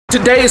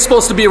Today is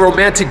supposed to be a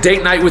romantic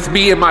date night with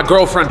me and my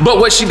girlfriend, but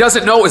what she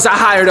doesn't know is I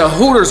hired a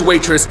Hooters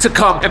waitress to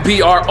come and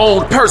be our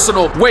own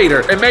personal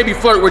waiter and maybe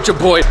flirt with your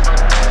boy.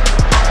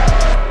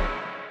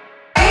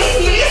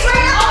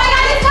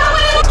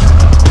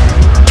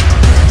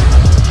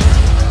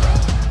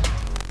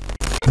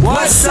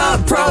 What's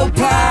up, Pro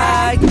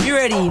Pack? You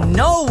already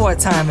know what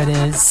time it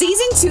is.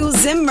 Season 2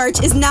 Zim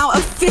merch is now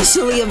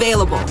officially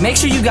available. Make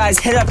sure you guys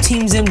hit up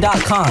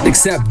teamzim.com.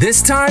 Except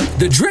this time,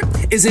 the drip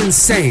is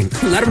insane.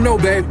 Let them know,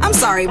 babe. I'm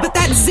sorry, but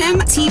that Zim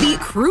TV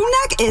crew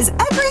neck is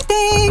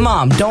everything.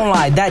 Mom, don't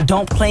lie. That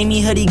Don't Play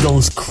Me hoodie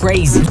goes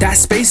crazy. That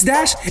space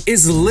dash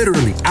is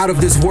literally out of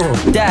this world.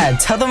 Dad,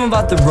 tell them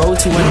about the Road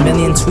to 1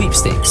 Million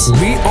sweepstakes.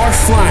 We are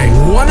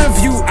flying one of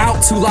you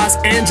out to Los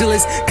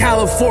Angeles,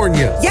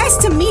 California. Yes,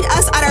 to meet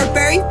us at our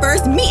very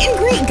first meet and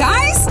greet,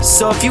 guys.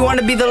 So if you want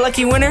to be the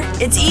lucky winner,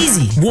 it's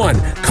easy. 1,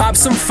 cop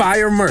some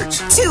fire merch.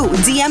 2,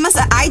 DM us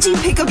an IG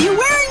pic of you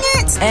wearing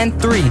it. And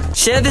 3,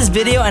 share this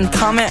video and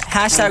comment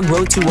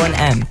Road to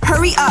 1M.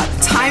 Hurry up,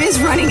 time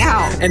is running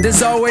out. And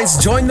as always,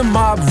 join the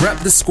mob, rep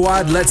the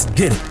squad, let's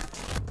get it.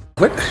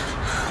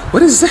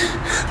 What is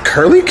that?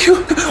 Curly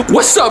Q?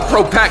 What's up,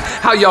 Pro Pack?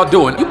 How y'all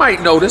doing? You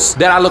might notice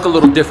that I look a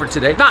little different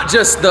today. Not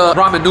just the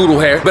ramen noodle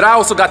hair, but I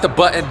also got the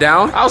button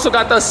down. I also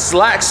got the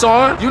slacks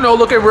on, you know,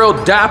 looking real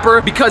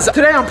dapper because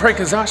today I'm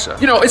pranking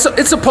Zasha. You know,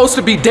 it's supposed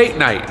to be date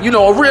night. You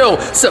know, a real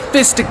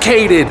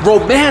sophisticated,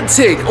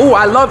 romantic, oh,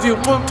 I love you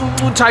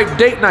type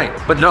date night.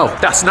 But no,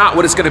 that's not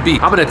what it's gonna be.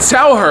 I'm gonna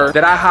tell her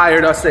that I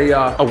hired us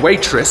a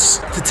waitress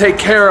to take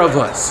care of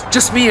us.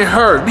 Just me and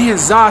her, me and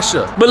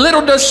Zasha. But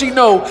little does she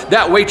know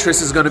that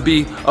waitress is gonna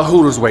be a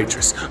Hooters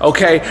waitress,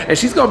 okay? And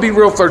she's gonna be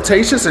real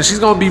flirtatious and she's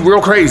gonna be real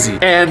crazy.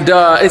 And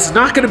it's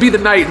not gonna be the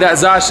night that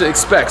Zasha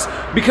expects.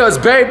 Because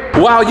babe,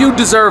 while you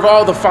deserve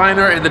all the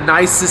finer and the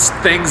nicest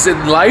things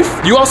in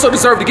life, you also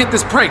deserve to get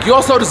this prank. You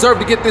also deserve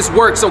to get this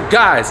work. So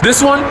guys,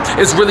 this one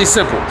is really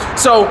simple.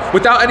 So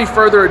without any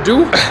further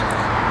ado,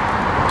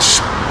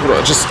 hold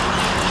on, just,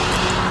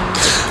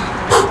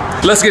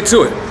 let's get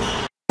to it.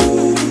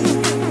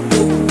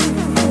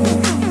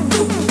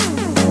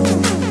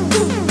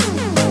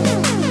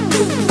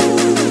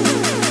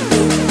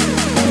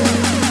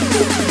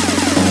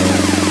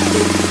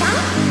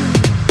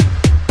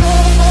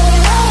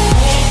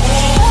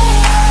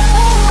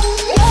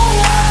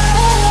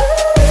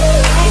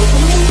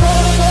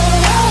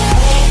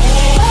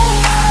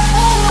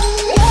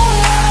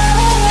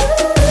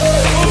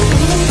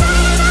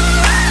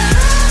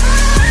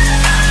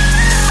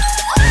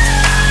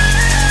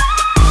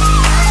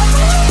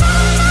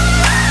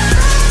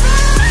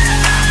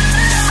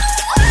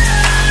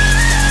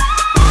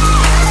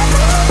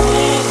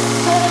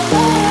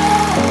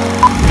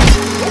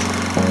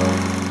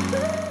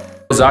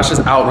 Zasha's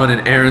out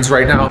running errands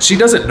right now. She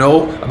doesn't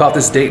know about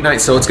this date night,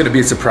 so it's gonna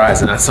be a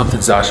surprise, and that's something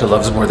Zasha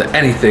loves more than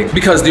anything,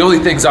 because the only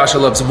thing Zasha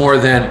loves more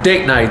than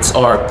date nights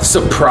are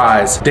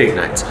surprise date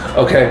nights,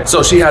 okay?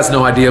 So she has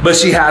no idea, but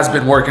she has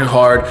been working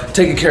hard,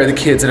 taking care of the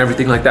kids and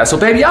everything like that. So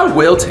baby, I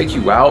will take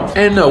you out,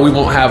 and no, we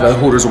won't have a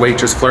Hooters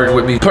waitress flirting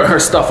with me, put her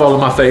stuff all in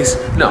my face.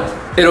 No,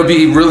 it'll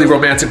be really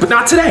romantic, but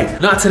not today,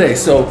 not today.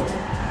 So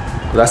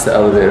that's the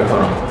elevator,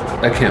 hold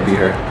on. That can't be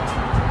her.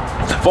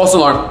 False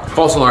alarm,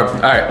 false alarm.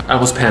 All right, I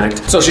almost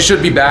panicked. So she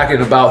should be back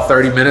in about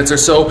 30 minutes or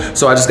so.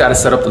 So I just gotta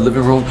set up the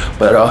living room,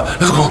 but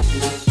let's go.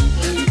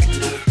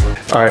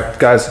 All right,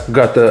 guys,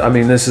 got the, I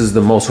mean, this is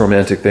the most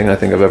romantic thing I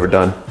think I've ever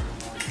done.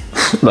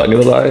 Not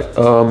gonna lie.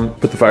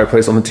 Put the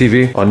fireplace on the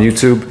TV, on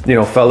YouTube. You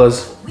know,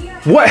 fellas.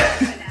 What?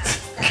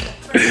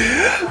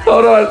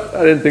 Hold on,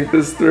 I didn't think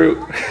this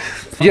through.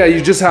 Yeah,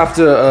 you just have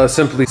to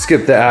simply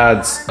skip the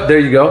ads. There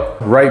you go,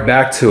 right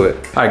back to it.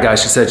 All right,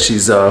 guys, she said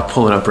she's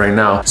pulling up right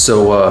now.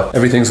 So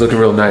everything's looking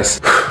real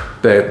nice.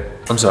 Babe,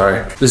 I'm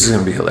sorry. This is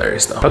gonna be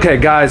hilarious though. Okay,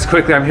 guys,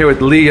 quickly, I'm here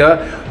with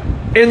Leah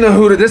in the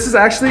Hooters. This is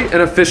actually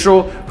an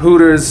official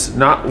Hooters,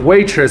 not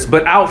waitress,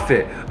 but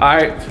outfit. All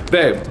right,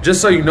 babe, just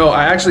so you know,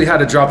 I actually had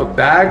to drop a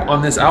bag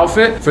on this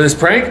outfit for this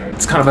prank.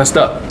 It's kind of messed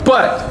up.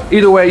 But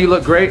either way, you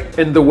look great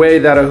in the way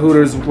that a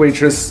Hooters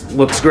waitress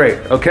looks great,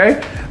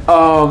 okay?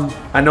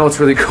 I know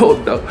it's really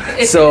cold though.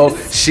 So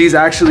she's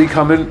actually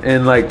coming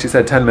in, like she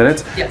said, 10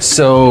 minutes. Yes.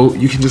 So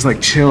you can just like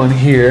chill in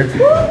here.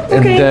 Woo, okay.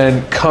 And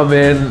then come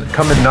and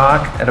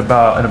knock at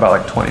about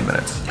like 20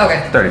 minutes.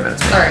 Okay. 30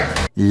 minutes. All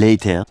right.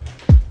 Later.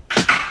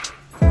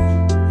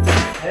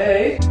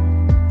 Hey.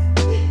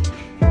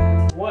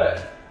 What?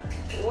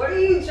 What are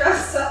you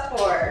dressed up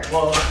for?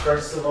 Well,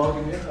 first of all,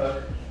 give me a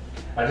hug.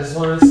 I just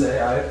wanted to say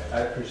I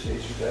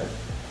appreciate you, babe.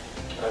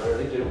 I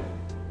really do.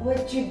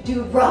 What'd you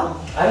do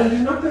wrong? I didn't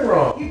do nothing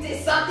wrong. You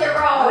did something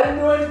wrong. I didn't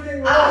do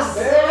anything wrong, I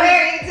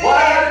swear you did. Why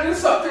I gotta do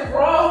something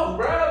wrong,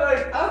 bro?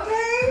 Like,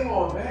 okay. Come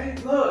on, man.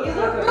 Look. You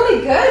look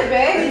really good,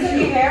 babe. You took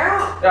your hair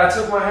out? Yeah, I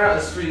took my hair out.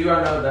 It's for you.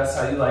 I know that's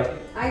how you like it.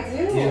 I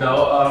do. You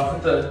know,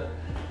 put the,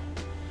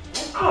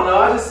 I don't know.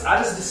 I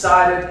just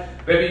decided,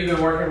 baby, you've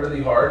been working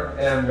really hard,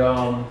 and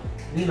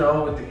you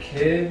know, with the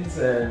kids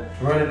and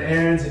running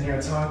errands, and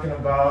you're talking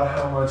about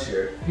how much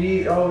your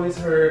feet always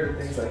hurt and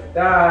things like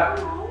that.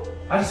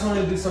 I just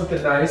wanted to do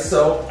something nice,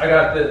 so I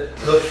got the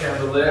little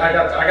candle lit. I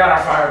got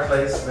our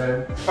fireplace,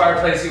 man.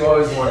 Fireplace you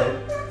always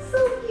wanted. That's so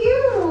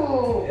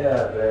cute.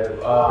 Yeah, babe.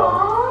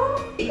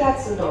 Aww.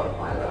 That's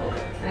adorable. I love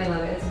it. I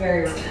love it. It's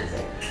very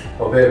romantic.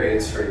 Well, baby,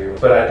 it's for you.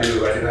 But I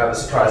do have a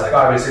surprise. Like,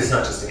 obviously, it's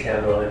not just a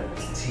candle and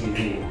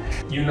TV.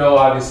 You know,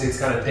 obviously, it's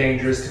kind of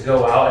dangerous to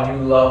go out, and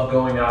you love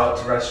going out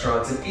to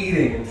restaurants and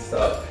eating and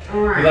stuff.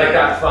 Right. You like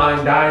that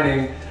fine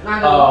dining,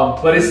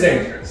 but it's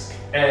dangerous.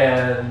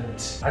 And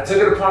I took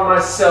it upon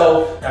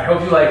myself. I hope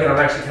you like it. I'm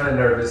actually kind of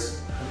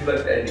nervous. I hope you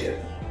like the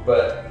idea.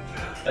 But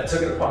I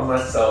took it upon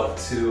myself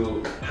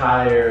to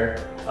hire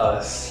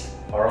us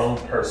our own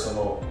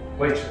personal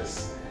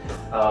waitress.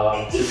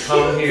 To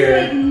come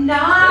here. Did not.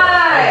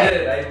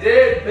 I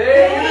did,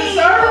 babe. You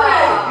deserve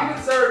it. You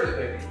deserve it,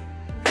 baby.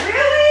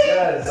 Really?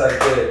 Yes,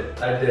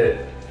 I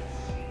did.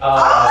 Oh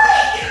my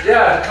God.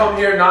 Yeah, come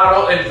here,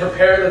 and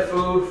prepare the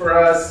food for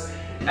us.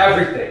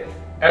 Everything.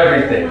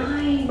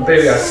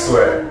 Baby, I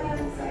swear.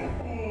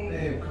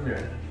 Babe, come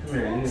here. You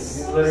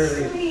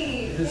literally,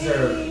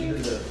 you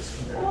deserve this.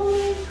 Come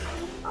here.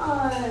 Oh my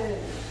God.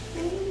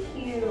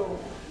 Thank you.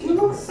 You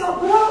look so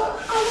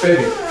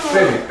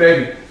good.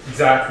 Baby.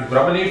 Exactly. What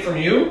I'm gonna need from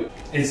you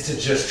is to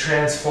just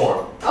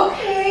transform.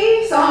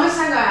 Okay, so how much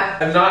time do I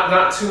have? And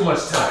not too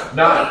much time.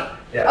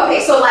 Yeah. Okay,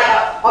 so like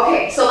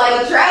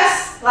a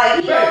dress,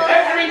 like Babe,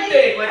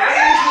 everything. Like I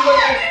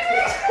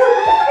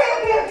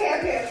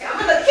Okay. I'm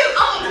gonna look cute.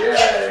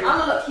 I'm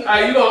gonna look cute.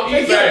 Alright, you gonna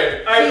eat,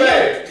 babe. Alright,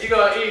 babe.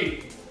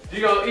 You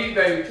gonna eat,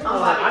 baby. Come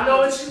on. I know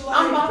what you like,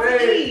 I'm about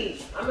to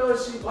eat. I know what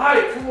you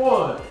like. Come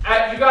on.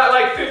 You got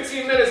like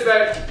 15 minutes,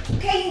 babe.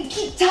 Okay,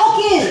 keep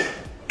talking.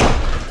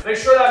 Make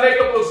sure that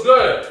makeup looks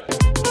good.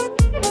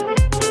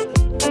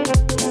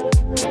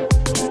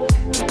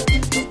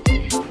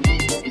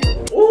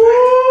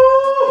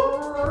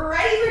 Ooh!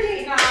 Ready for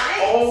date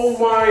night? Oh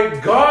my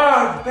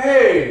God,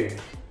 babe!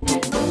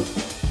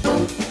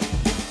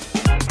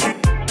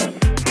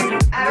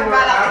 I haven't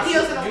brought out the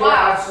heels in a You are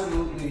while.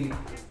 absolutely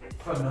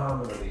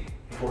phenomenally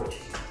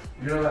gorgeous.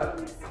 You know that?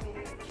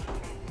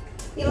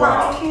 You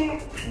Wow. like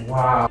it?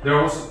 Wow. They're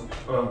almost.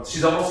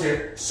 She's almost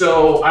here.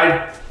 So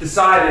I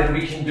decided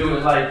we can do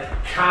it like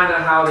kind of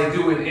how they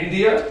do in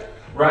India,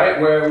 right?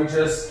 Where we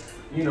just,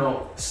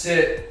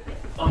 sit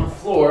on the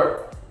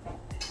floor.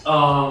 I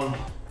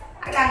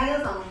got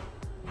heels on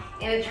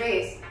and a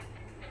dress.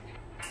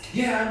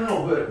 Yeah, I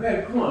know, but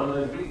babe, come on,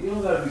 like, you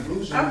don't gotta be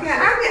bougie. Okay,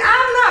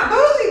 I'm not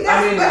bougie, but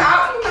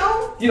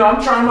I'm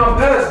trying my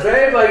best,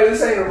 babe. Like,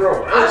 this ain't a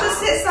real. I'll just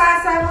sit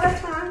side, well, that's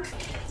fine.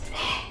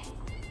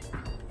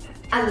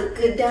 I look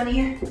good down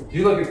here.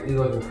 You look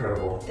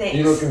incredible. Thanks.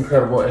 You look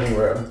incredible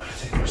anywhere. I'm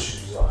taking my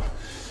shoes off.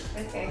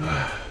 Okay.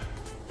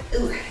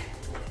 Ooh.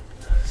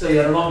 So you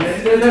had a long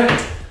day today?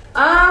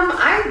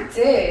 I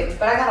did,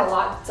 but I got a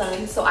lot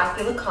done, so I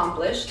feel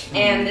accomplished.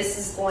 And this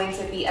is going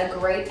to be a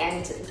great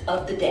end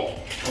of the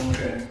day.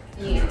 Okay.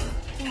 Yeah.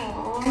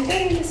 Aww,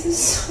 babe, this is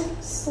so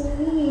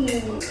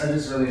sweet. I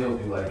just really hope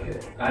you like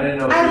it. I didn't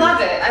know. I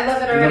love it. I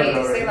love it already. You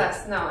love it already? Say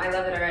less. No, I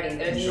love it already.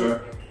 There's You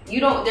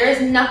sure?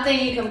 There's nothing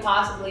you can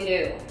possibly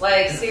do.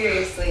 Like,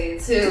 seriously,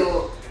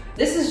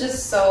 this is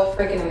just so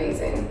freaking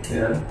amazing.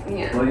 Yeah?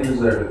 Yeah. Well, you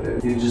deserve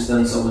it, babe. You've just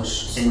done so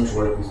much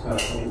work these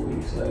past couple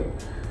weeks, like,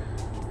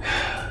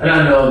 and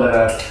I know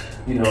that,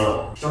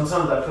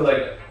 sometimes I feel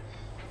like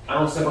I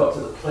don't step up to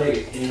the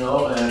plate, and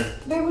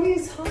Babe, what are you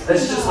talking about?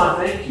 this is just my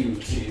thank you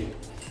to you.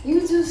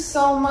 You do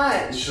so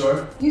much. You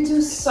sure? You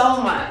do so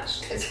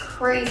much. It's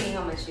crazy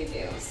how much you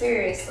do.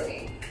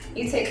 Seriously.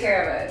 You take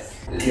care of us.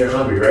 You're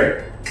hungry,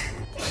 right?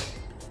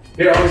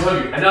 You're always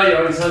hungry. I know you're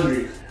always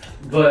hungry,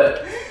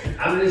 but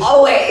I'm just...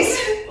 Always.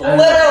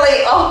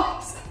 Literally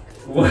always.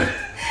 What?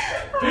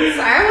 I'm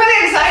sorry, I'm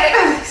really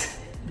excited.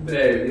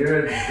 Babe,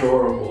 you're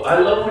adorable. I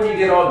love when you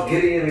get all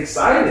giddy and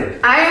excited.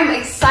 I am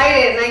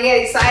excited, and I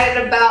get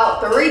excited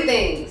about 3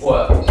 things.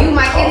 What? You,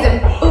 my kids, and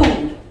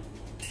food.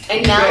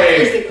 And now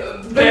Babe, it's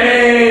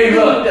babe,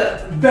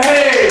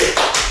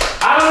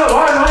 I don't know,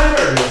 why am I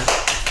nervous?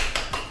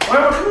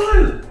 Come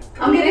on.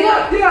 I'm getting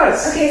up.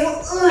 Yes. Okay,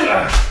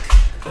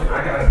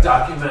 I gotta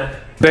document.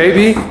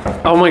 Baby,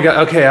 oh my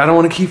God, okay, I don't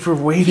want to keep her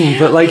waiting,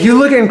 but like, you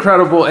look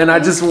incredible, and I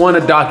just want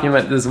to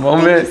document this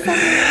moment.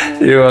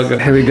 You're welcome.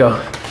 Here we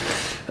go.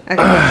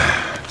 Okay.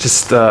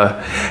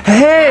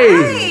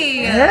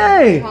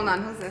 Hey! Hold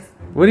on, who's this?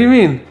 What do you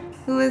mean?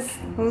 Who's,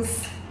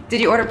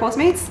 did you order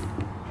Postmates?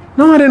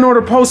 No, I didn't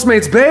order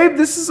Postmates, babe.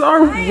 This is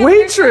our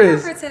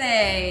waitress. For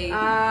today.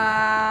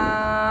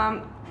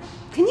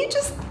 Can you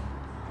just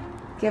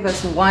give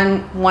us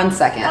one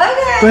second?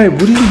 Okay. Babe,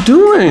 what are you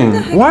doing?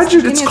 Why'd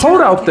you, it's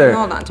cold out there.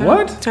 Hold on,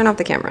 turn off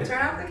the camera.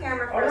 Turn off the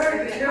camera for a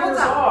second. Hold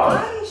on,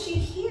 why is she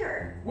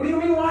here? What do you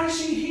mean, why is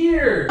she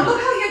here? Look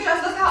how you're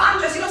dressed, look how I'm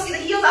dressed. You don't see the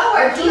heels? I don't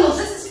wear heels,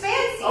 this is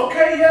fancy.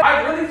 Okay, yeah,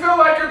 I really feel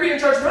like you're being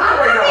judgmental I'm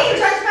right not now. being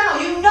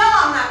judgmental. You know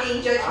I'm not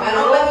being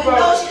judgmental, but you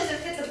know she doesn't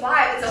fit the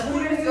vibe. It's a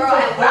Hooters girl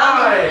and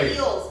walking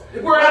heels.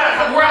 We're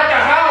at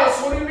the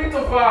house. What do you mean the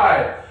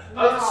vibe?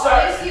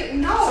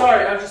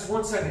 Sorry, just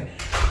 1 second.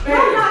 Babe, No,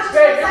 just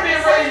babe, 1 you're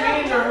being second.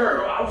 really mean to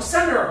her. I'll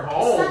send her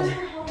home. Send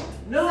her home.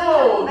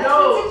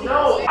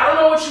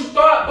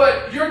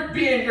 but you're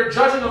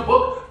judging a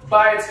book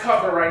by its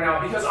cover right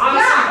now, because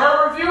honestly,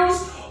 her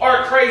reviews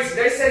are crazy.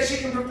 They say she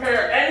can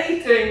prepare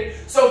anything.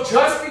 So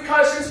just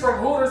because she's from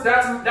Hooters,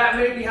 that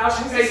may be how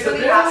she pays the bill.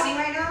 Is this really happening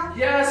right now?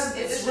 Yes,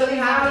 it's really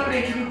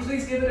happening. Right, Can you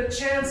please give it a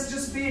chance?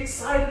 Just be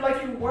excited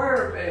like you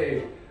were,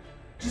 babe.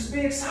 Just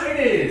be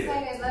excited.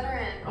 I'm excited, let her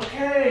in.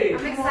 Okay,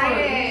 I'm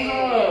excited.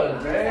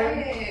 I'm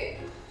excited.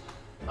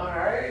 All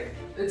right,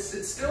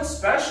 it's still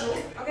special.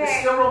 Okay. It's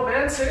still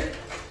romantic.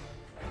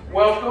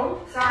 Welcome.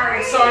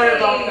 Sorry. Sorry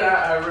about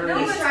that. I really.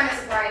 Nobody's trying to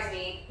surprise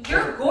me.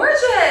 You're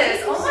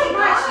gorgeous. Oh my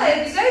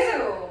god. You guys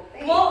do.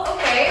 Well,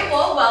 okay.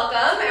 Well,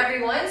 welcome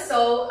everyone.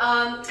 So,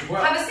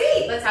 have a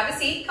seat. Let's have a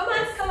seat. Come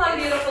on,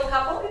 beautiful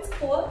couple. It's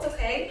cool. It's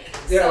okay.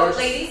 Yeah, so,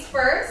 ladies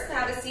first.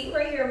 Have a seat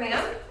right here,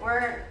 ma'am.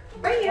 We're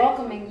right here.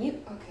 welcoming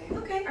you. Okay.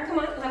 Okay. Come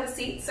on. Have a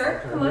seat,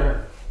 sir. Come on.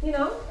 Yeah. You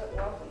know.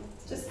 Welcome.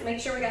 Just make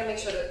sure. We gotta make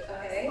sure that.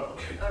 Okay.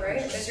 All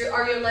right.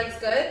 Are your legs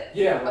good?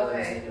 Yeah.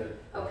 Okay.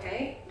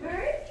 Okay. All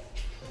right.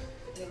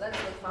 Your legs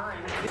look fine.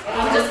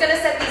 I'm just gonna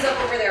set these up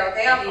over there.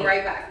 Okay. I'll be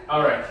right back.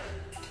 All right.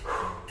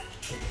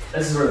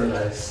 This is really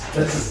nice.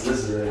 This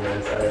is really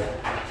nice.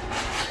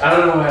 I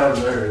don't know why I was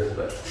nervous,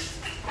 but.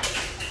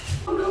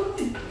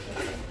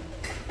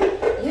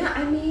 Yeah,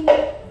 I mean,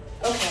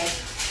 okay.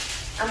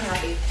 I'm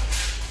happy.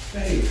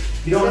 Hey,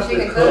 you don't So have she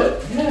to can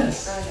cook.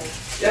 Yes. Okay.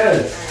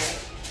 Yes.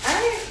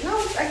 Alright. No,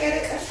 I get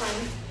it. That's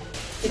fine.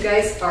 You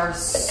guys are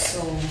so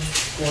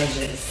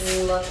gorgeous.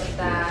 Look at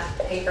that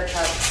paper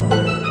cup.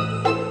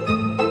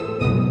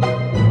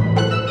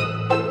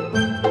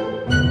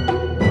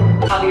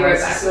 I'll be right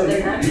back. So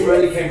you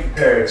really came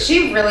prepared.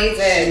 She really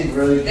did. She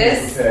really came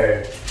This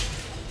prepared.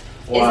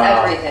 is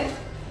everything.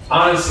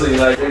 Honestly,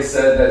 like they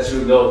said that you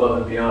would go above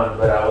and beyond,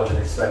 but I wasn't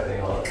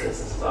expecting all of this.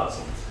 This is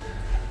awesome.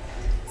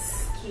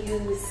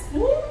 Excuse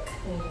me?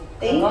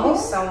 Thank you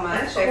so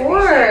much. Of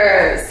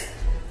course.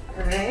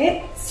 All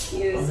right.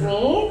 Excuse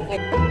me.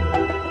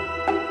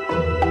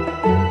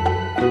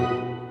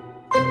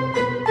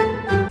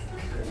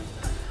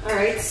 All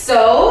right.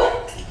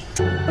 So.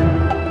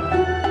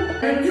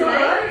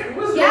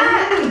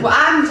 Yeah, well,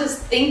 I'm just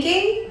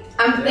thinking.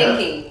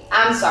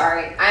 I'm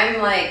sorry.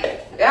 I'm like,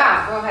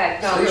 yeah, go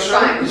ahead. No, You you're sure?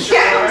 fine. You sure?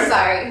 Yeah, I'm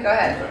sorry. Go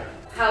ahead.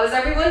 How is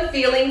everyone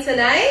feeling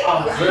tonight?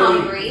 Oh, You're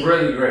hungry.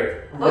 Really great.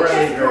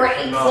 Okay, great.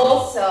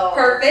 Phenomenal. So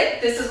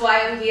Perfect. This is why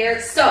I'm here.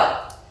 So,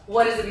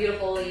 what is the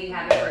beautiful lady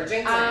having for a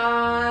drink tonight?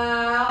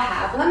 I'll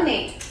have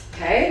lemonade.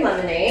 Okay,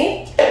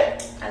 lemonade.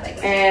 I like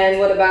it. And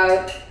what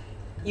about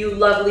you,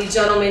 lovely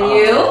gentleman?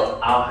 You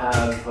I'll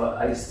have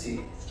iced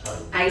tea.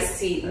 iced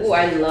tea. Ooh,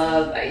 I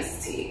love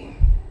iced tea.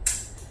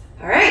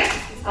 All right,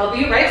 I'll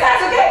be right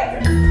back.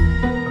 Okay.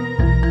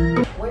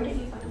 Where did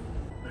you find it?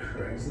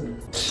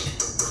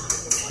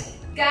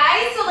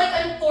 Guys, so like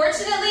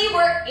unfortunately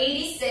we're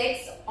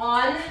 86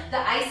 on the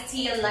iced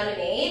tea and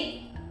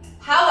lemonade.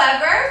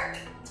 However,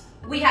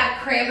 we have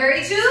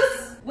cranberry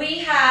juice, we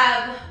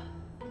have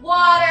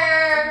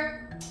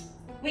water,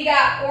 we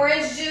got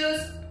orange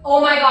juice.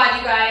 Oh my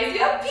god, you guys, you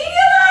have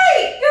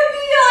Pedialyte! You have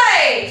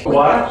Pedialyte!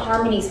 What?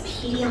 Harmony's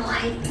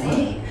Pedialyte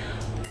thing.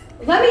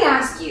 Let me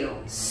ask you.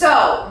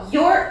 So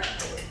you're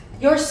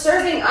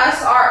serving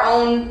us our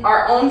own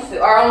food,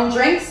 our own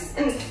drinks,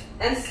 and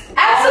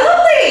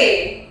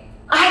Absolutely!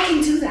 I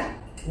can do that.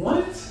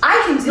 What?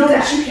 I can do No,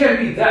 that. she can't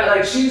be that.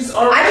 Like she's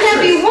our. I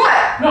can't be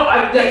what? No,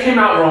 that came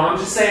out wrong. I'm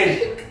just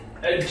saying.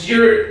 I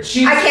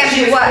can't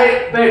be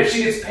what? Babe,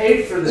 she gets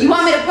paid for this. You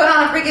want me to put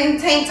on a freaking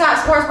tank top,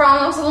 sports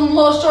bra, and some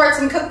little shorts,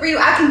 and cook for you?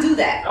 I can do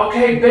that.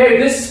 Okay, babe,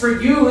 this is for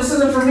you. This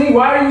isn't for me.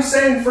 Why are you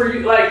saying for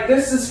you? Like,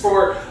 this is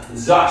for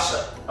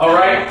Zasha. All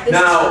right? This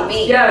now, is for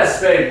me. yes,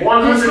 babe,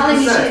 100%. You're telling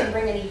me she didn't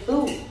bring any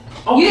food.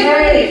 Okay. You didn't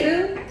bring any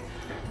food?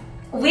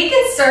 We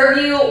can serve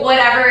you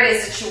whatever it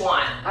is that you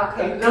want.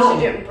 Okay, No.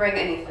 she didn't bring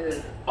any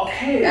food.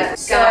 Okay. That's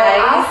So,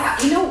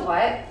 you know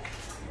what?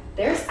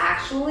 There's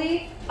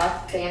actually a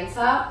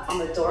Fanta on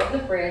the door of the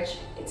fridge.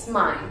 It's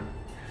mine.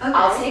 Okay.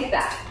 I'll take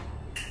that.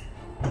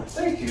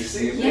 Thank you.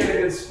 See, you're being a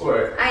good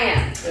sport. I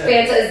am. Yeah.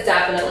 Fanta is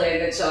definitely a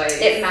good choice.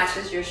 It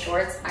matches your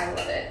shorts. I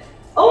love it.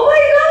 Oh my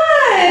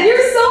god,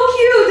 you're so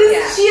cute.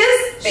 Yeah.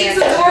 She's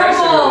Fanta.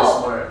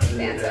 adorable.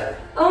 Fanta.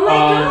 Oh my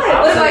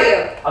god. What about you?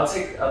 I'll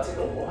take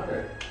a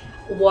water.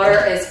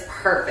 Water is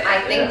perfect.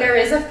 I think there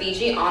is a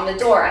Fiji on the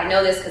door. I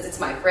know this because it's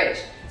my fridge.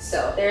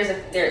 So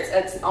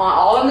it's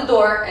all on the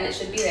door, and it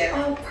should be there.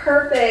 Oh,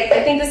 perfect.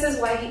 I think this is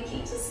why he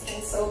keeps his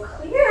skin so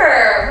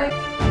clear.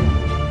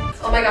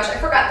 Oh my gosh, I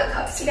forgot the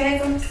cups, you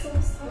guys. I'm so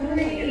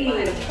sorry. You're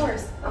fine, of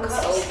course. I'm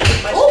so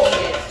Oh.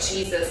 much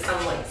needed. Jesus,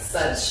 I'm like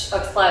such a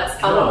klutz.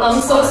 No, I'm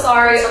it's so fine.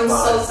 sorry. It's I'm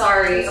so fine.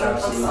 sorry. It's I'm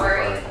absolutely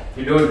sorry. fine.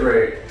 You're doing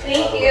great.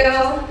 Thank you.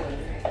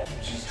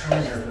 She's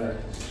trying her best.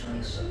 She's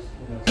trying her best.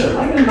 I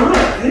did not,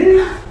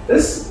 dude.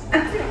 This.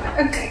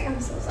 Okay, I'm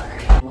so sorry.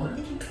 What?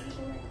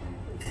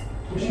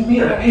 What do you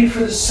mean? I paid for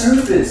the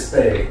service,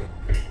 babe.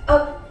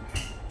 Oh,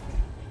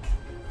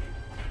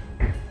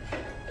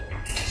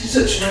 She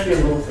said she might be a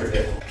little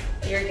forgetful.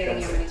 You're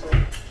getting your money's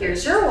worth.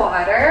 Here's your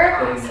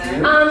water.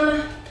 Thank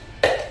you.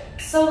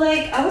 so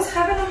like I was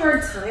having a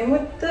hard time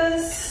with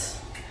this.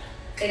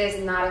 It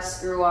is not a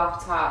screw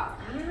off top.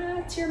 Ah,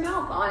 it's your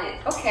mouth on it.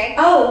 Okay.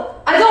 Oh,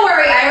 don't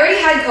worry. I already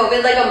had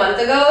COVID like a month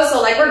ago,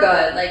 so like we're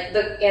good. Like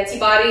the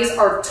antibodies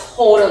are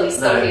totally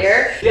still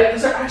here. Yeah,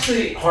 these are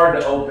actually hard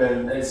to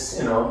open. It's,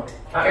 you know,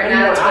 I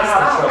have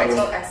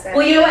trouble. I said.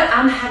 Well, you know what?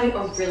 I'm having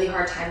a really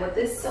hard time with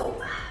this, so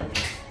I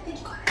think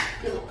you got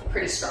it. You look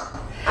pretty strong.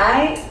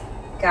 I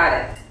got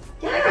it.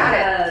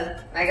 Yeah.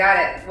 I got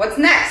it. What's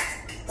next?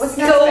 What's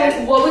next, So,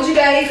 babe? what would you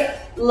guys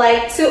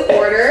like to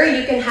order?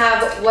 You can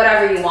have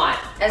whatever you want.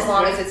 As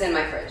long as it's in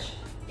my fridge.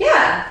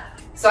 Yeah.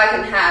 So I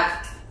can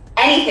have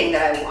anything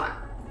that I want.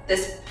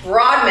 This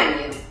broad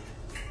menu.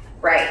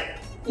 Right.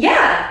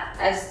 Yeah.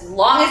 As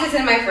long as it's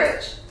in my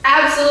fridge.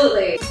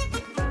 Absolutely.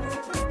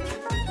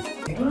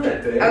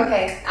 Good, babe.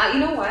 Okay. You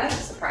know what?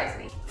 Surprise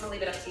me. I'm gonna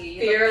leave it up to you. You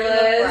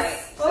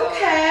Fearless. look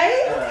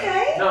right, so-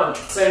 Okay. No,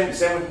 same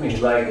with me.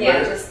 Like,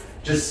 Yeah,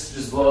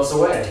 just blow us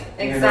away.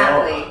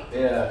 Exactly. You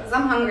know? Yeah. Because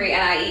I'm hungry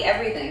and I eat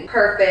everything.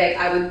 Perfect.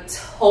 I would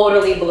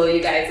totally blow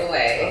you guys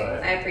away. All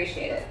right. I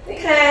appreciate it.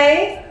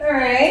 Okay. All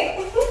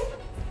right.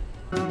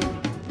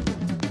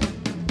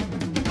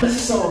 This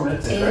is so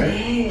romantic, It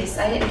right? is.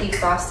 I didn't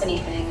defrost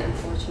anything,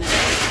 unfortunately.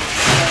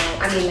 So,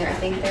 I mean, I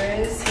think there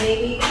is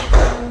maybe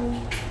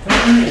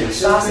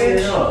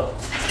Sausage.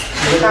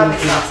 probably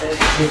sausage.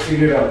 We'll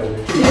figure it out,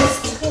 baby.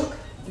 This took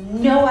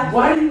no effort.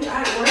 Why do you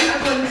act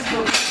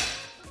like this?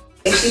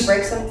 If she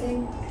breaks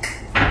something,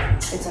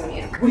 it's on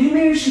you. What do you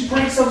mean if she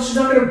breaks something? She's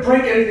not gonna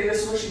break anything.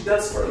 That's what she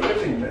does for a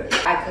living, babe.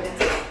 I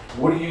couldn't.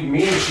 What do you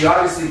mean? She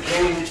obviously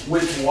came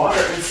with water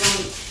and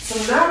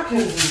some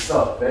napkins and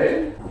stuff,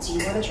 babe. Do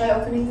you want to try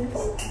opening this?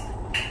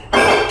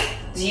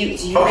 Do you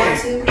Okay.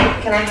 want to?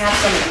 Can I have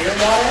some of your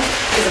water?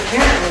 Because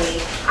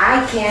apparently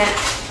I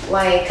can't,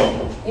 like,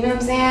 you know what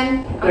I'm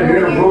saying? Babe,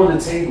 you're gonna ruin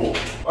the table.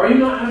 Are you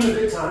not having a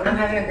good I'm time?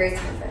 having a great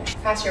time, babe.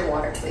 Pass your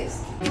water,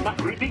 please.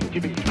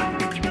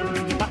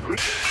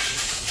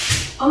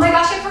 Oh my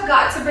gosh, I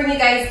forgot to bring you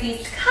guys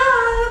these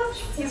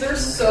cups. These are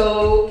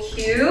so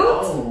cute.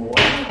 Oh,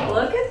 wow.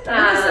 Look at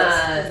That's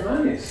that.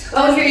 nice.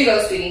 Oh, here you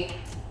go, sweetie.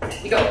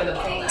 You can open the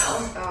bottle Thanks.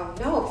 now.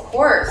 Oh, no, of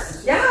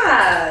course.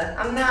 Yeah.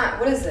 I'm not,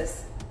 what is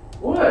this?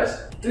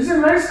 What? These are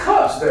nice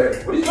cups,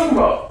 babe. What are you talking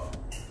about?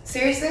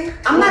 Seriously?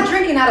 I'm not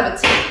drinking out of a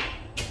titty.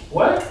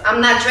 What?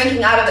 I'm not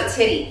drinking out of a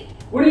titty.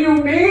 What do you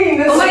mean?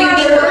 This Oh my is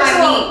gosh, your- first of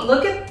all,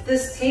 look at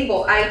this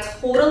table. I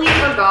totally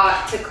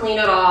forgot to clean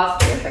it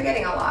off. You're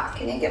forgetting a lot.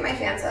 Can you get my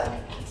Fanta?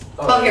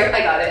 Oh, here, I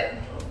got it.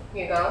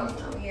 Here you go.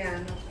 Oh, yeah.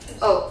 No.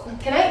 Oh,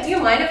 do you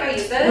mind if I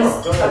use this?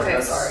 No, go ahead.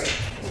 Okay, sorry.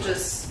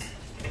 It's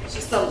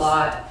just a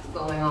lot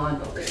going on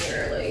over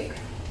here, like,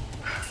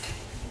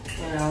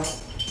 you know.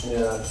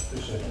 Yeah,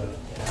 appreciate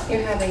that.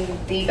 You're having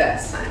the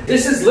best time.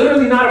 This is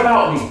literally not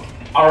about me,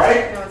 all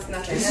right? No, it's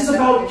nothing. This That's is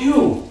about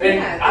you. And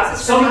Yeah, this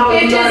is somehow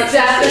It you is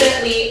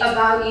definitely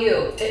about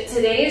you.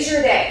 Today is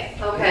your day,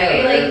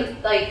 okay? Yeah.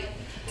 Like,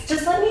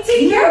 just let me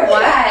take You care know of you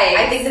what? guys.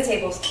 I think the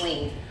table's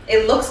clean.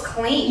 It looks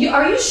clean.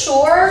 Are you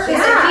sure?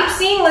 Because Yeah. I keep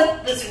seeing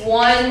like this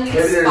one Maybe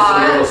there's a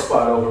little spot.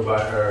 spot over by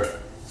her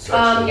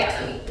section. Yeah,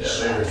 let me Yeah,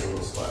 maybe there's a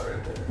little spot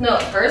right there. No,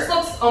 hers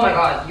looks. Oh my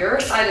god, your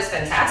side is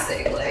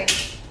fantastic. Like,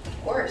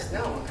 Of course, no.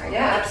 Okay.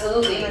 yeah,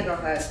 absolutely. I'm gonna go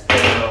ahead.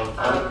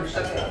 I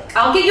appreciate Okay, that.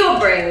 I'll get you a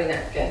brand new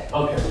napkin.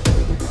 Okay.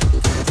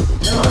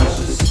 No, it's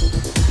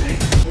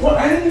just. What?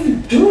 I didn't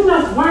even do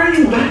nothing. Why are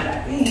you mad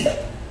at me?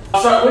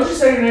 I'm sorry, what did you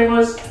say your name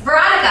was?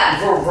 Veronica.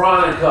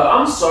 Veronica.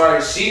 I'm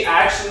sorry. She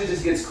actually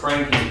just gets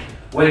cranky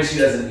when she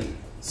doesn't eat.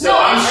 So No,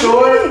 I'm are you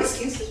sure. Any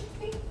excuses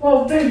for me?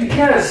 Well, baby,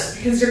 yes,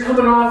 because you're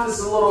coming off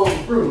as a little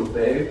rude,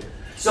 babe.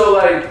 So,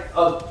 like,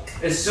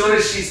 as soon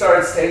as she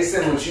starts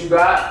tasting what you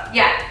got,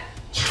 Yeah.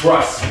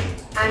 trust me.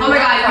 I'm Oh my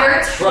god, you're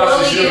not-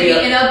 totally she's gonna gonna be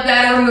be in a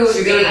better mood,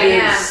 She's gonna baby. be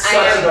in am. such I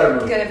a am better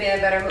mood. gonna be in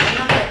a better mood. I'm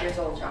not 5 years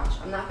old, Josh.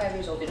 I'm not 5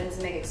 years old. You don't need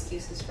to make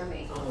excuses for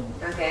me.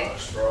 Okay?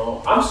 Gosh,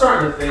 bro. I'm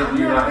starting to think I'm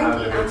you're not not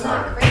having a cranky. good I'm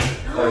not time. cranky.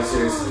 Like,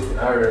 seriously,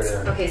 I really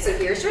am. Okay, so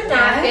here's your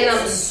napkin. I'm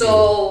Yes.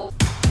 so.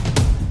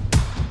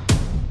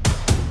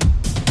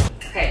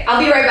 Okay, I'll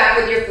be right back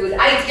with your food.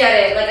 I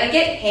get it. Like, I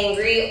get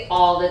hangry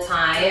all the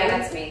time. Yeah,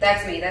 that's me.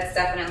 That's me. That's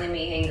definitely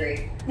me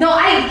hangry. No,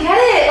 I get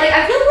it. Like,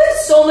 I feel like we have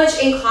so much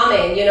in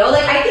common, you know?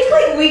 Like, I think,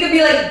 like, we could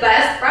be, like,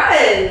 best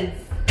friends.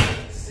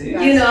 See?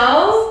 You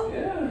know?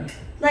 Yeah.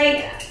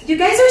 Like, you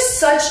guys are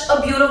such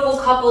a beautiful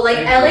couple. Like,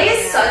 Thank LA you.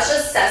 is such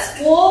a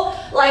cesspool.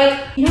 Like,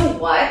 You know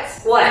what?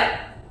 what?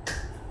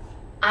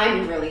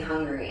 I'm really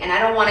hungry and I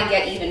don't want to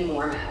get even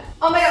more mad.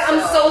 Oh my god,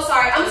 I'm so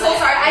sorry. I'm so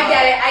sorry. I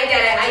get it. I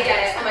get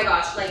it. Oh my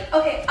gosh. Like,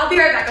 okay, I'll be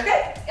right back,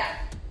 okay? Yeah.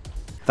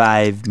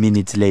 5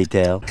 minutes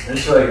later. I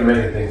just feel like you're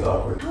making things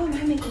awkward. How am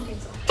I making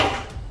things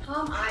awkward?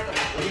 How am I the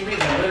What do you mean?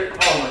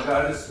 Oh my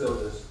god, I just spilled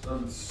this.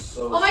 I'm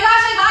so. Oh my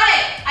gosh,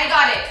 I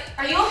got it.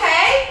 Are you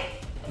okay?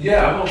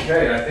 Yeah, I'm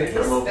okay. I think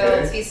I'm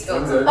okay. He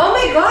spilled I'm good. Oh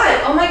my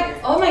god.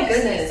 Oh my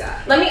goodness.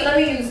 Let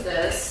me use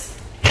this.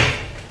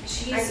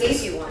 I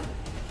gave you one.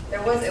 It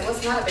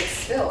was not a big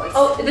spill. It's,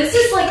 Oh, this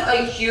is like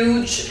a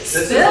huge This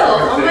is spill.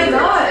 like our Oh my favorite-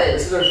 god.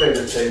 This is our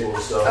favorite table,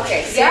 so.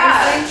 okay.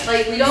 Yeah, Seriously?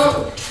 like we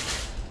don't.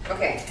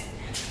 Okay.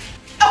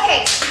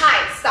 Okay.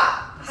 Hi. Stop.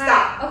 Hi.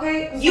 Stop.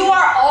 Okay. You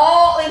are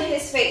all in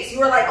his face. You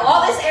were like,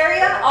 all this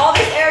area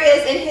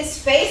is in his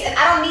face, and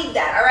I don't need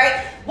that, all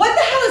right? What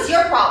the hell is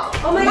your problem?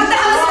 Oh my what the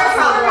hell is your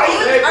problem? Are you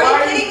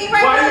kidding me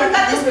right now? You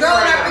got this girl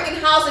in our freaking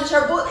house and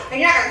her boot,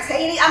 and you're not gonna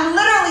say anything? I'm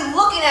literally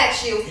looking at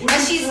you, and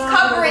she's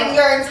covering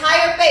your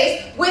entire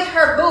face with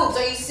her boobs.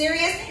 Are you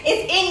serious?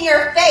 It's in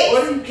your face.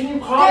 Can you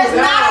calm down? There's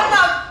not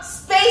enough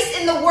space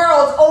in the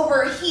world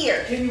over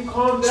here. Can you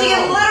calm down? She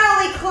can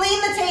literally clean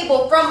the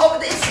table from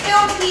over. It's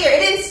spilled here. It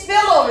didn't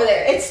spill over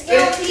there. It's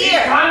spilled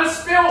here. It kind of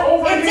spilled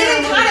over here. It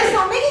didn't kind of.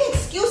 Stop making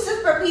excuses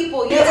for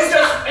people. You just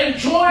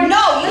enjoy.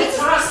 No, you need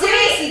to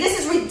seriously.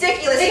 This is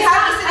ridiculous. You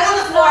have me sitting on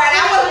the floor, and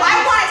I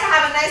wanted to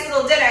have a nice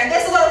little dinner, and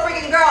this little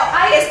freaking girl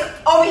is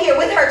over here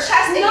with her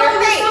chest in your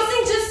face.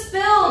 Something just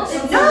spilled.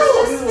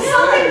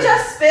 Something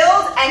just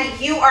spilled, and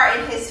you are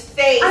in his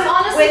face I'm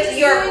honestly with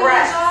your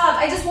breath.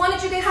 I just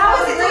wanted you guys. How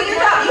is it doing your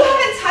job? You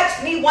haven't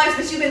touched me once,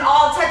 but you've been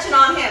all touching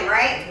on him,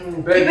 right?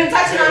 You've been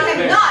touching on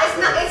him. No, it's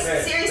not. It's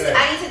seriously.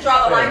 I need to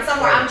draw the line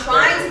somewhere. I'm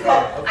trying to go.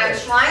 I'm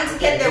trying to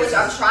get there with you.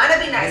 I'm trying to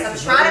be nice. I'm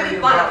trying to be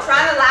fun. I'm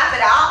trying to laugh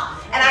it out,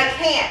 and I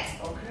can't.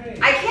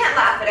 I can't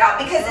laugh it out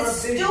because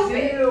it's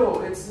stupid.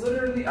 It's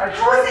literally.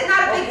 How is it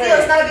not a big deal?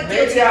 It's not a big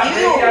deal to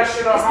you. Maybe I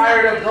should have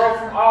hired a girl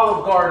from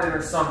Olive Garden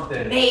or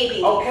something.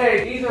 Maybe.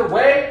 Okay. Either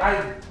way,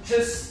 I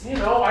just, I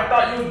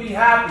thought you would be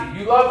happy.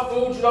 You love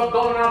food. You love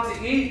going out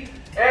to eat.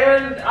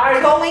 And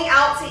going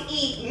out to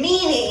eat,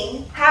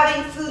 meaning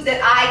having food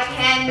that I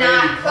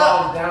cannot cook.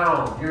 Calm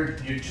down.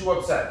 You're too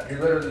upset. You're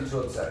literally too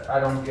upset. I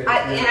don't get it.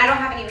 And I don't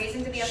have any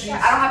reason to be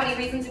upset. I don't have any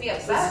reason to be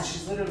upset. Listen,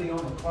 she's literally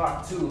on the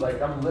clock too.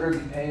 Like, I'm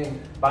literally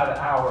paying by the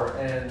hour,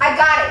 and I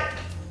got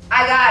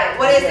it.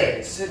 What is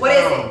it? Sit what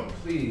down, is it?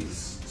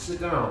 Please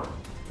sit down.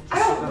 I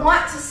don't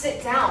want to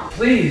sit down.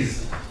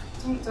 Please.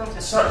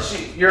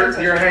 You're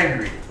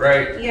hangry,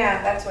 right?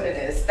 Yeah, that's what it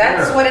is.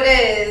 That's what it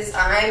is.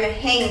 I'm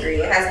hangry.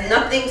 It has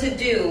nothing to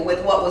do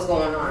with what was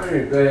going on.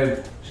 Hey,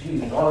 babe.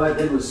 Gee, all I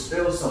did was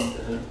spill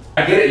something.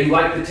 I get it. You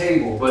like the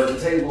table, but the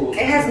table. It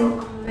has.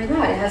 Oh my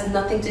God! It has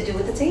nothing to do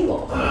with the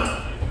table.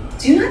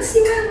 Do you not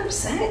see why I'm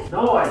upset?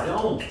 No, I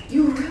don't.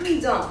 You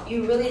really don't.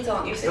 You really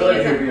don't. You're sitting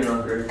here. You're being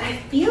ungrateful. I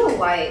feel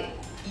like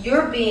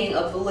you're being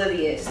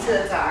oblivious to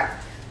the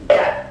fact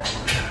that.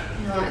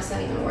 No, it's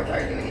not even worth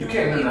arguing. You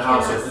came in the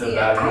house in a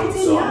bad mood,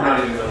 so I'm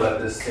not even gonna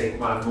let this take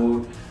my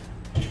mood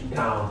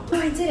down. No,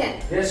 I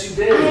didn't. Yes, you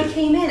did. I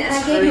came in and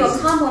I gave you a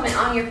compliment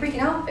on your freaking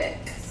outfit.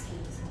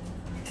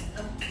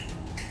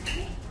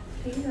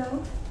 Here you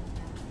go.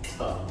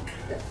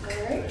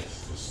 Alright.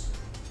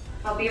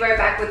 I'll be right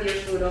back with your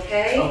food,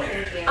 okay?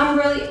 Okay. I'm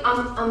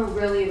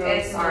really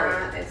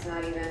sorry. It's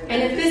not even.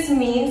 And if this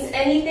means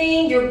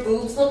anything, your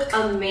boobs look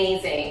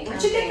amazing.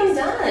 Where'd you get them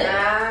done?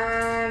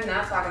 I'm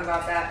not talking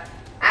about that.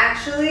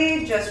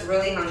 Actually, just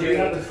really hungry. Do you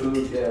have the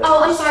food? Yeah.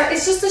 Oh, I'm sorry.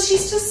 It's just that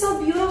she's just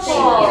so beautiful.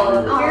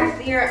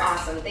 Thank you. You're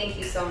awesome. Thank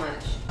you so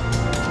much.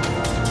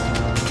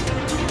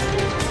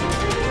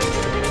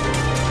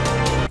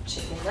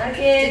 Chicken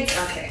nuggets.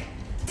 Okay.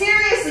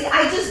 Seriously,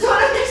 I just don't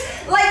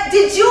understand. Like,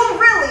 did you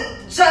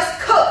really just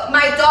cook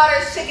my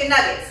daughter's chicken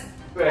nuggets?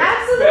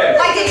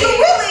 Absolutely. Like, did you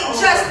really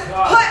just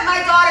put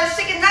my daughter's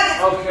chicken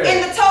nuggets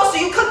in the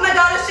toaster? You cooked my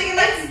daughter's chicken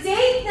nuggets? It's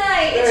date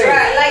night. It's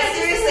right. Like,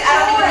 seriously, I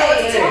don't even know what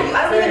to tell you.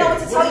 I don't even know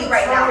what to tell you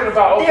right now.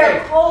 About?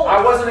 They're cold.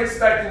 I wasn't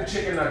expecting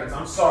chicken nuggets.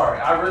 I'm sorry.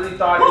 I really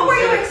thought What it was were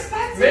you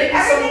expecting? maybe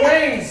some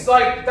wings.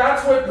 Like,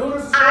 that's what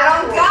Hooters is.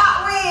 I don't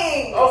got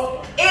wings.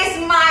 Oh. It's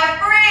my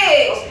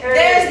fridge. Okay.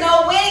 There's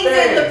no wings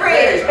in the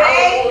fridge,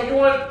 babe.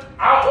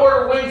 I'll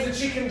order wings and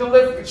she can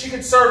deliver. She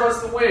can serve us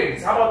the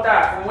wings. How about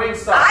that? From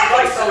Wingstop. I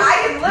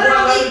can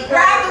literally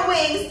grab the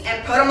wings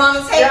and put them on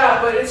the table.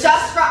 Yeah, but it's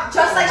just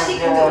like she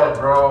can do it.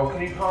 Bro,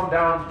 can you calm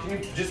down? Can you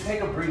just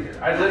take a breather?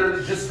 I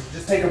literally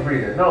just take a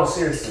breather. No,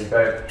 seriously,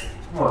 babe.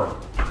 Come on.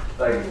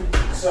 Like,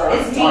 sorry.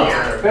 It's me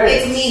now.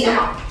 It's me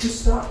now.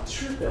 Just stop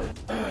tripping.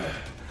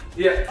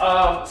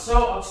 Yeah.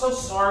 So I'm so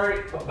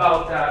sorry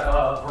about that,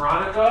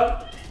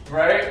 Veronica.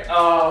 Right?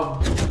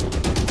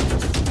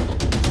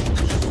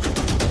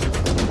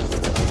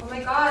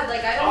 God,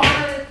 like I don't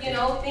want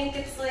to, think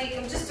it's like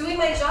I'm just doing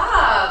my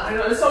job. I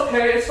know it's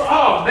okay.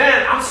 Oh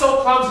man, I'm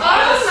so clumsy.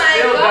 Oh my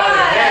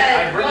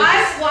God! Really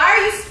why are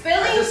you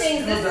spilling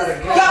things? This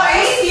is Yo, are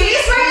you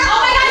serious right now?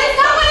 Oh my God! It's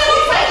not what it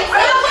looks like. It's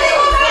not what it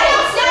looks like.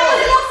 It's not what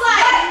it looks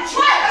like.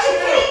 What? Are you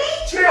kidding me?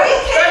 Chill.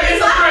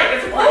 It's a prank.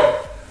 It's a prank.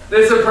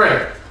 It's a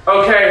prank.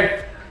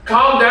 Okay.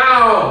 Calm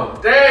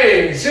down.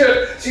 Dang.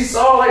 She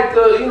saw like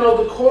the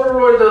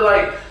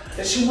corduroy,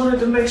 and she wanted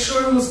to make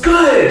sure it was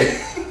good.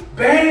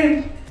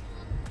 Babe.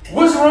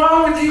 What's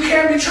wrong with you? You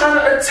can't be trying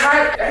to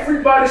attack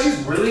everybody. She's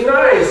really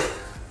nice.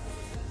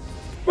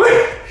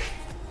 Wait.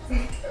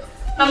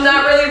 I'm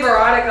not really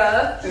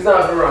Veronica. She's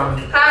not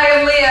Veronica. Hi,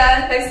 I'm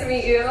Leah. Nice to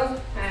meet you.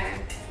 Hi.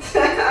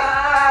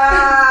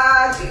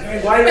 Hey,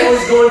 why are you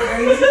always going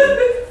crazy?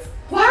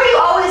 Why are you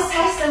always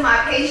testing my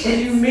patience? What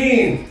do you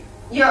mean?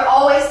 You're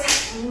always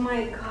testing. Oh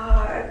my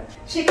God.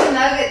 Chicken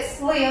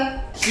nuggets,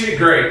 Leah. She did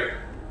great.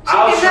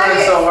 I was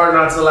trying so hard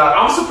not to laugh.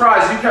 I'm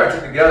surprised you kept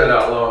it together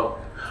that long.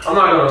 I'm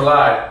not gonna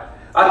lie.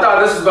 I thought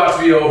this was about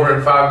to be be over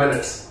in 5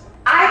 minutes.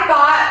 I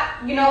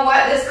thought, you know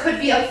what, this could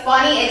be a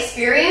funny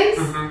experience.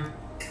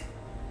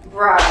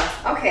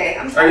 Bruh, okay,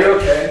 I'm sorry. Are you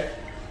okay?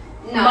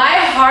 No. My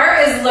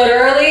heart is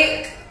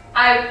literally,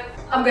 I'm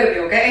gonna be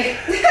okay.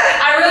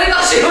 I really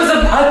thought she was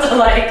about to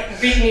like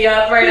beat me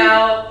up right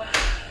now.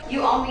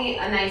 You owe me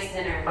a nice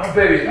dinner. Oh,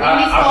 baby, You need to go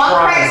I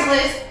on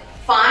promise. Craigslist,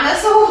 find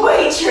us a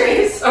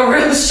waitress. A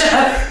real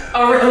chef.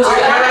 A real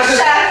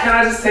chef. Can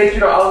I just take you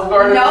to Olive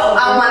Garden? No,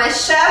 I want a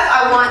chef,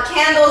 I want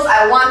candles,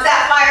 I want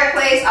that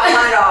fireplace, I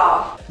want it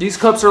all. These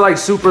cups are like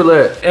super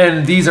lit,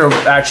 and these are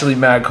actually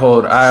mad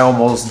cold. I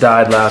almost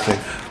died laughing.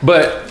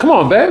 But come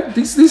on, babe,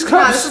 these cups.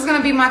 No, this is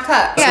gonna be my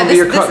cup. That's Yeah, gonna be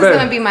this your cup, is babe.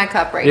 gonna be my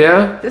cup right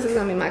Yeah? here. This is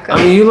gonna be my cup.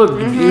 I mean, you look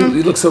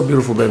you look so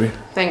beautiful, baby.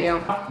 Thank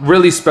you.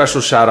 Really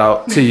special shout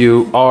out to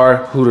you, our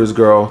Hooters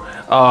girl.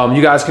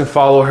 You guys can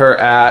follow her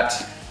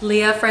at,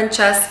 Leah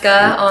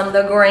Francesca on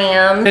the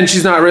gram. and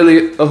she's not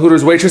really a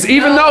Hooters waitress,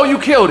 even though you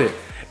killed it.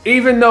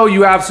 Even though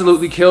you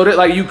absolutely killed it,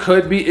 like you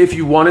could be if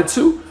you wanted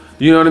to.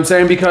 You know what I'm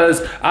saying?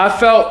 Because I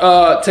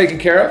felt taken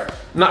care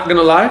of, not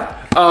gonna lie.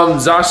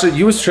 Zasha,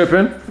 you was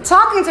tripping.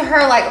 Talking to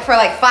her like for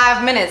like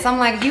 5 minutes, I'm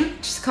like, you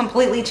just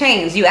completely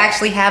changed. You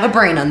actually have a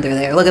brain under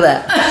there. Look at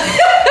that.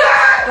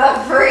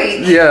 The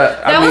freak.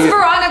 Yeah. That was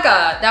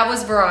Veronica. That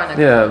was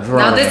Veronica. Yeah,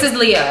 Veronica. Now this is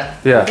Leah.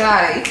 Yeah.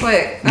 Got it. You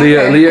quick.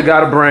 Leah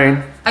got a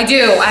brain. I do.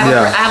 I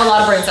have a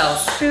lot of brain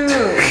cells.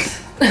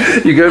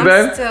 Shoot. You good, I'm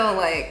babe? still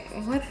like,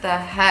 what the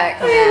heck,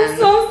 man? I'm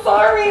so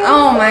sorry.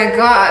 Oh my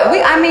God.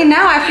 I mean,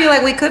 now I feel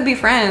like we could be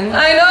friends.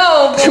 I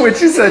know. But When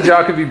you said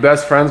y'all could be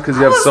best friends because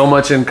you have so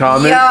much in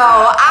common. Yo,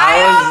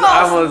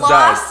 I almost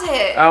lost died.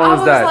 it. I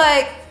almost died. was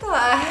like,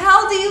 the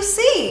hell do you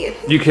see?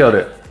 You killed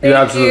it. You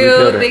absolutely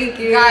killed it. Thank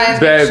you. Guys,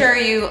 Babe. make sure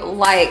you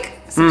like,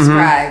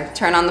 subscribe,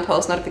 turn on the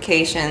post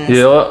notifications.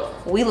 Yeah.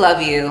 We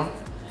love you.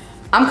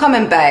 I'm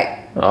coming back.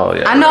 Oh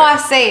yeah. I know I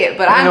say it,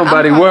 but Ain't I'm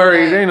nobody coming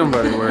worried. back. Ain't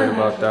nobody worried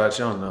about that.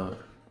 Y'all know it.